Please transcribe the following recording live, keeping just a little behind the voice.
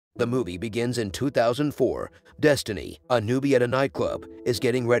The movie begins in 2004. Destiny, a newbie at a nightclub, is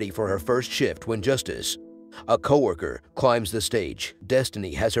getting ready for her first shift when Justice, a coworker, climbs the stage.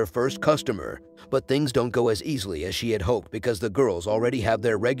 Destiny has her first customer, but things don't go as easily as she had hoped because the girls already have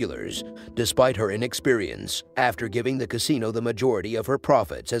their regulars, despite her inexperience. After giving the casino the majority of her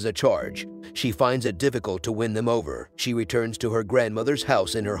profits as a charge, she finds it difficult to win them over. She returns to her grandmother's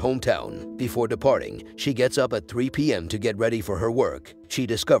house in her hometown. Before departing, she gets up at 3 p.m. to get ready for her work. She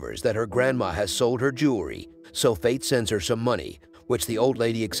discovers that her grandma has sold her jewelry, so fate sends her some money, which the old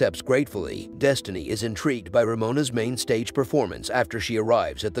lady accepts gratefully. Destiny is intrigued by Ramona's main stage performance after she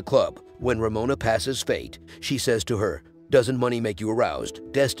arrives at the club. When Ramona passes Fate, she says to her, "Doesn't money make you aroused?"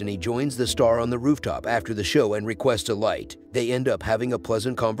 Destiny joins the star on the rooftop after the show and requests a light. They end up having a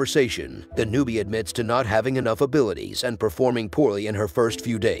pleasant conversation. The newbie admits to not having enough abilities and performing poorly in her first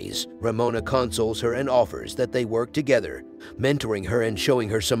few days. Ramona consoles her and offers that they work together, mentoring her and showing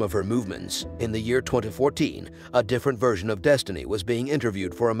her some of her movements. In the year 2014, a different version of Destiny was being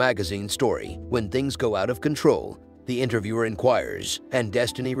interviewed for a magazine story. When things go out of control, the interviewer inquires, and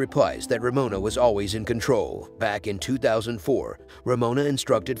Destiny replies that Ramona was always in control. Back in 2004, Ramona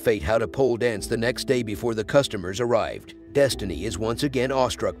instructed Fate how to pole dance the next day before the customers arrived. Destiny is once again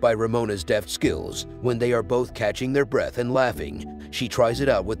awestruck by Ramona's deft skills. When they are both catching their breath and laughing, she tries it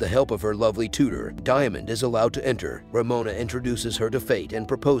out with the help of her lovely tutor. Diamond is allowed to enter. Ramona introduces her to Fate and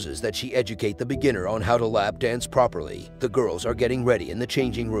proposes that she educate the beginner on how to lap dance properly. The girls are getting ready in the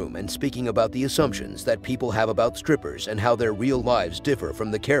changing room and speaking about the assumptions that people have about strippers and how their real lives differ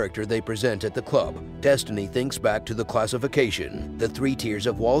from the character they present at the club. Destiny thinks back to the classification. The 3 tiers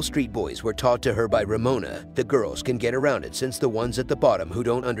of Wall Street boys were taught to her by Ramona. The girls can get around it since the ones at the bottom who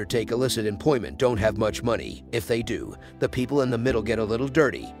don't undertake illicit employment don't have much money. If they do, the people in the middle get a little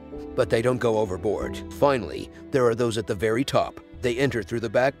dirty, but they don't go overboard. Finally, there are those at the very top. They enter through the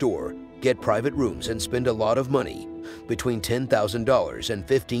back door, get private rooms, and spend a lot of money, between $10,000 and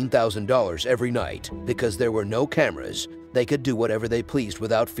 $15,000 every night. Because there were no cameras, they could do whatever they pleased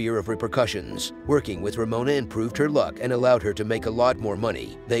without fear of repercussions. Working with Ramona improved her luck and allowed her to make a lot more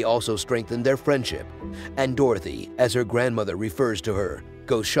money. They also strengthened their friendship. And Dorothy, as her grandmother refers to her,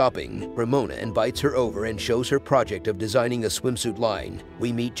 goes shopping. Ramona invites her over and shows her project of designing a swimsuit line.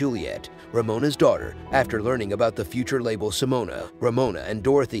 We meet Juliet, Ramona's daughter, after learning about the future label Simona. Ramona and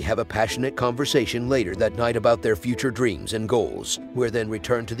Dorothy have a passionate conversation later that night about their future dreams and goals. We're then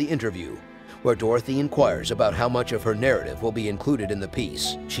returned to the interview, where Dorothy inquires about how much of her narrative will be included in the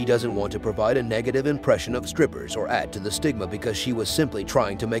piece. She doesn't want to provide a negative impression of strippers or add to the stigma because she was simply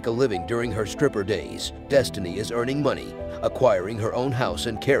trying to make a living during her stripper days. Destiny is earning money, acquiring her own house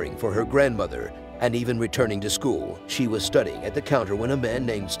and caring for her grandmother, and even returning to school. She was studying at the counter when a man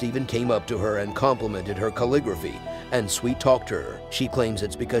named Steven came up to her and complimented her calligraphy and sweet-talked her. She claims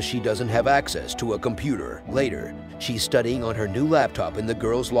it's because she doesn't have access to a computer. Later, she's studying on her new laptop in the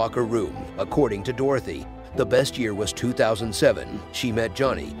girls' locker room. According to Dorothy, the best year was 2007. She met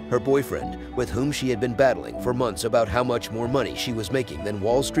Johnny, her boyfriend, with whom she had been battling for months about how much more money she was making than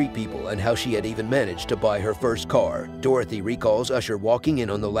Wall Street people and how she had even managed to buy her first car. Dorothy recalls Usher walking in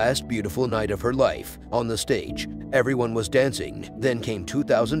on the last beautiful night of her life. On the stage, everyone was dancing. Then came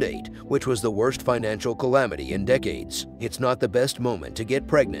 2008, which was the worst financial calamity in decades. It's not the best moment to get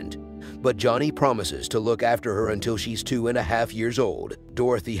pregnant, but Johnny promises to look after her until she's 2.5 years old.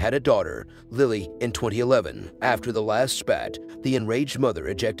 Dorothy had a daughter, Lily, in 2011. After the last spat, the enraged mother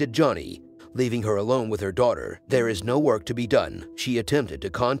ejected Johnny, leaving her alone with her daughter. There is no work to be done. She attempted to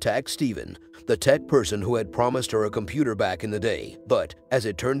contact Steven, the tech person who had promised her a computer back in the day, but as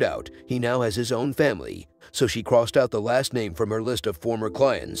it turned out, he now has his own family, so she crossed out the last name from her list of former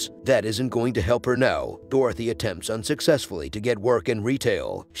clients. That isn't going to help her now. Dorothy attempts unsuccessfully to get work in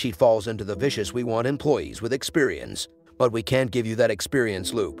retail. She falls into the vicious "we want employees with experience, but we can't give you that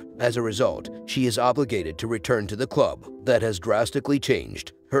experience" loop. As a result, she is obligated to return to the club. That has drastically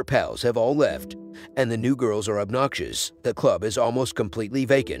changed. Her pals have all left, and the new girls are obnoxious. The club is almost completely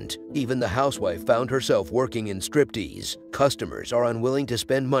vacant. Even the housewife found herself working in striptease. Customers are unwilling to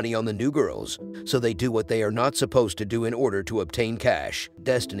spend money on the new girls, so they do what they are not supposed to do in order to obtain cash.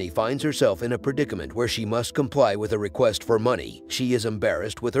 Destiny finds herself in a predicament where she must comply with a request for money. She is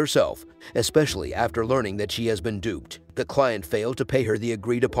embarrassed with herself, especially after learning that she has been duped. The client failed to pay her the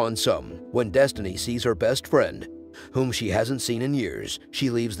agreed-upon sum. When Destiny sees her best friend, whom she hasn't seen in years, she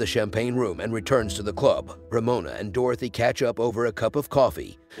leaves the champagne room and returns to the club. Ramona and Dorothy catch up over a cup of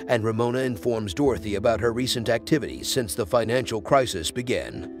coffee, and Ramona informs Dorothy about her recent activities since the financial crisis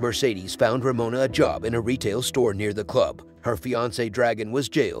began. Mercedes found Ramona a job in a retail store near the club. Her fiancé Dragon was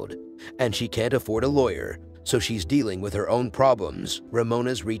jailed, and she can't afford a lawyer, so she's dealing with her own problems.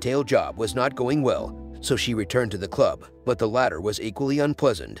 Ramona's retail job was not going well, so she returned to the club, but the latter was equally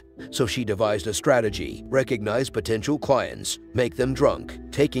unpleasant, so she devised a strategy: recognize potential clients, make them drunk.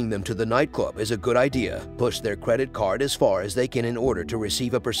 Taking them to the nightclub is a good idea. Push their credit card as far as they can in order to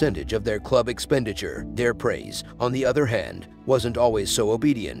receive a percentage of their club expenditure. Their praise, on the other hand, wasn't always so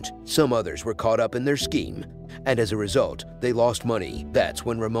obedient. Some others were caught up in their scheme, and as a result, they lost money. That's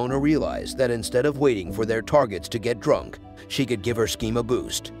when Ramona realized that instead of waiting for their targets to get drunk, she could give her scheme a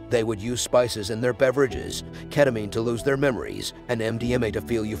boost. They would use spices in their beverages, ketamine to lose their memories, and MDMA to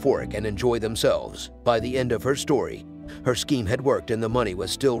feel euphoric and enjoy themselves. By the end of her story, her scheme had worked and the money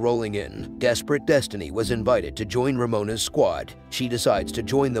was still rolling in. Desperate Destiny was invited to join Ramona's squad. She decides to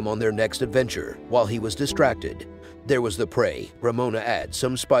join them on their next adventure. While he was distracted, there was the prey. Ramona adds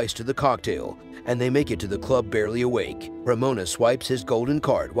some spice to the cocktail, and they make it to the club barely awake. Ramona swipes his golden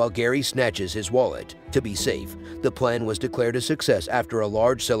card while Gary snatches his wallet. To be safe, the plan was declared a success after a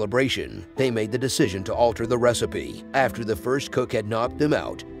large celebration. They made the decision to alter the recipe. After the first cook had knocked them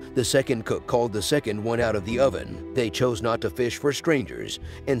out, the second cook called the second one out of the oven. They chose not to fish for strangers,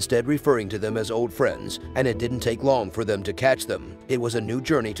 instead referring to them as old friends, and it didn't take long for them to catch them. It was a new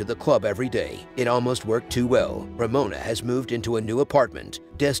journey to the club every day. It almost worked too well. Ramona has moved into a new apartment.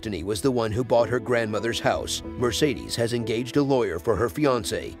 Destiny was the one who bought her grandmother's house. Mercedes has engaged a lawyer for her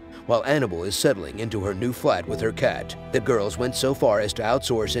fiancé, while Annabelle is settling into her new flat with her cat. The girls went so far as to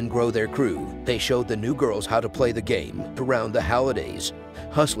outsource and grow their crew. They showed the new girls how to play the game. Around the holidays,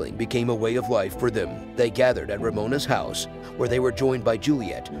 hustling became a way of life for them. They gathered at Ramona's house, where they were joined by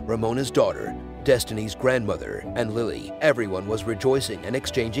Juliet, Ramona's daughter, Destiny's grandmother, and Lily. Everyone was rejoicing and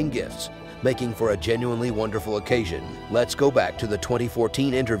exchanging gifts, making for a genuinely wonderful occasion. Let's go back to the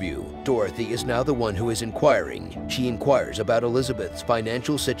 2014 interview. Dorothy is now the one who is inquiring. She inquires about Elizabeth's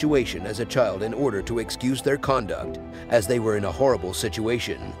financial situation as a child in order to excuse their conduct, as they were in a horrible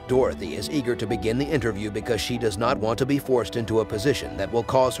situation. Dorothy is eager to begin the interview because she does not want to be forced into a position that will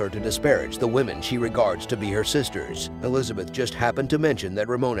cause her to disparage the women she regards to be her sisters. Elizabeth just happened to mention that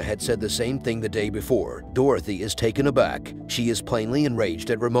Ramona had said the same thing the day before. Dorothy is taken aback. She is plainly enraged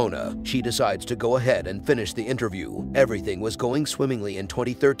at Ramona. She decides to go ahead and finish the interview. Everything was going swimmingly in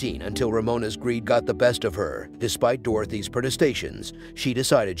 2013 until Ramona's greed got the best of her. Despite Dorothy's protestations, she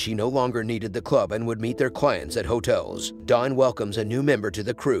decided she no longer needed the club and would meet their clients at hotels. Don welcomes a new member to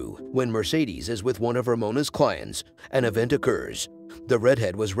the crew. When Mercedes is with one of Ramona's clients, an event occurs. The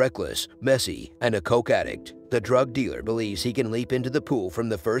redhead was reckless, messy, and a coke addict. The drug dealer believes he can leap into the pool from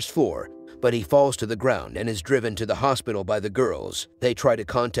the first floor, but he falls to the ground and is driven to the hospital by the girls. They try to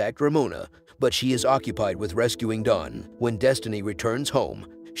contact Ramona, but she is occupied with rescuing Don. When Destiny returns home,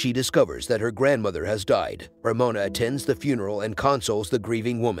 she discovers that her grandmother has died. Ramona attends the funeral and consoles the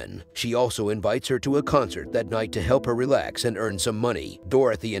grieving woman. She also invites her to a concert that night to help her relax and earn some money.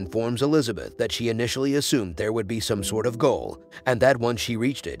 Dorothy informs Elizabeth that she initially assumed there would be some sort of goal, and that once she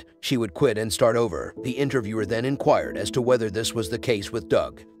reached it, she would quit and start over. The interviewer then inquired as to whether this was the case with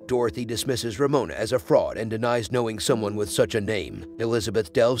Doug. Dorothy dismisses Ramona as a fraud and denies knowing someone with such a name.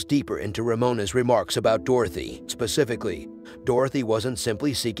 Elizabeth delves deeper into Ramona's remarks about Dorothy. Specifically, Dorothy wasn't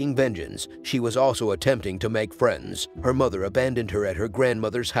simply seeking vengeance, she was also attempting to make friends. Her mother abandoned her at her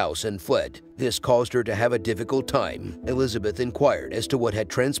grandmother's house and fled. This caused her to have a difficult time. Elizabeth inquired as to what had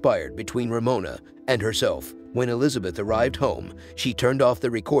transpired between Ramona and herself. When Elizabeth arrived home, she turned off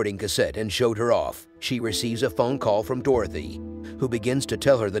the recording cassette and showed her off. She receives a phone call from Dorothy, who begins to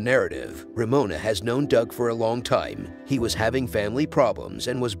tell her the narrative. Ramona has known Doug for a long time. He was having family problems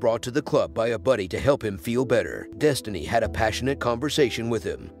and was brought to the club by a buddy to help him feel better. Destiny had a passionate conversation with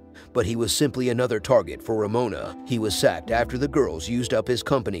him, but he was simply another target for Ramona. He was sacked after the girls used up his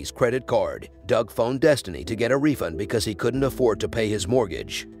company's credit card. Doug phoned Destiny to get a refund because he couldn't afford to pay his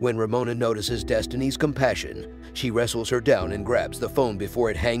mortgage. When Ramona notices Destiny's compassion, she wrestles her down and grabs the phone before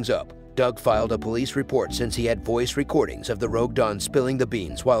it hangs up. Doug filed a police report since he had voice recordings of the rogue Don spilling the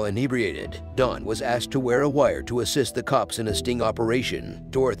beans while inebriated. Don was asked to wear a wire to assist the cops in a sting operation.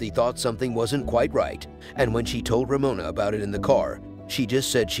 Dorothy thought something wasn't quite right, and when she told Ramona about it in the car, she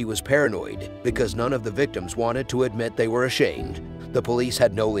just said she was paranoid because none of the victims wanted to admit they were ashamed. The police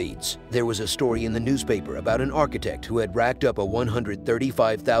had no leads. There was a story in the newspaper about an architect who had racked up a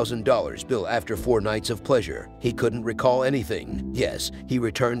 $135,000 bill after 4 nights of pleasure. He couldn't recall anything. Yes, he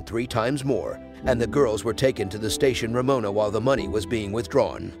returned 3 times more, and the girls were taken to the station Ramona while the money was being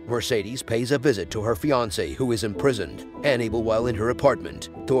withdrawn. Mercedes pays a visit to her fiancé who is imprisoned. Unable while in her apartment,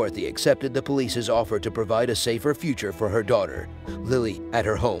 Dorothy accepted the police's offer to provide a safer future for her daughter, Lily, at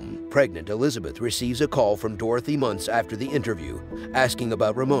her home. Pregnant Elizabeth receives a call from Dorothy months after the interview, asking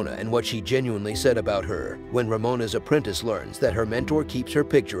about Ramona and what she genuinely said about her. When Ramona's apprentice learns that her mentor keeps her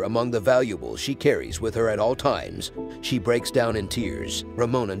picture among the valuables she carries with her at all times, she breaks down in tears.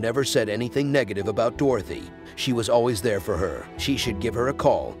 Ramona never said anything negative about Dorothy. She was always there for her. She should give her a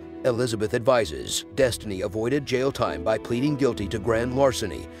call. Elizabeth advises. Destiny avoided jail time by pleading guilty to grand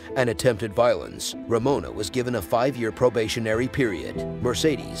larceny and attempted violence. Ramona was given a 5-year probationary period.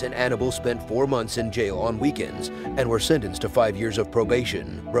 Mercedes and Annabelle spent 4 months in jail on weekends and were sentenced to 5 years of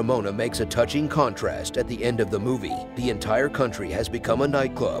probation. Ramona makes a touching contrast at the end of the movie. The entire country has become a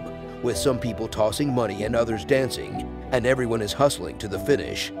nightclub, with some people tossing money and others dancing, and everyone is hustling to the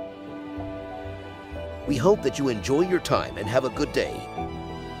finish. We hope that you enjoy your time and have a good day.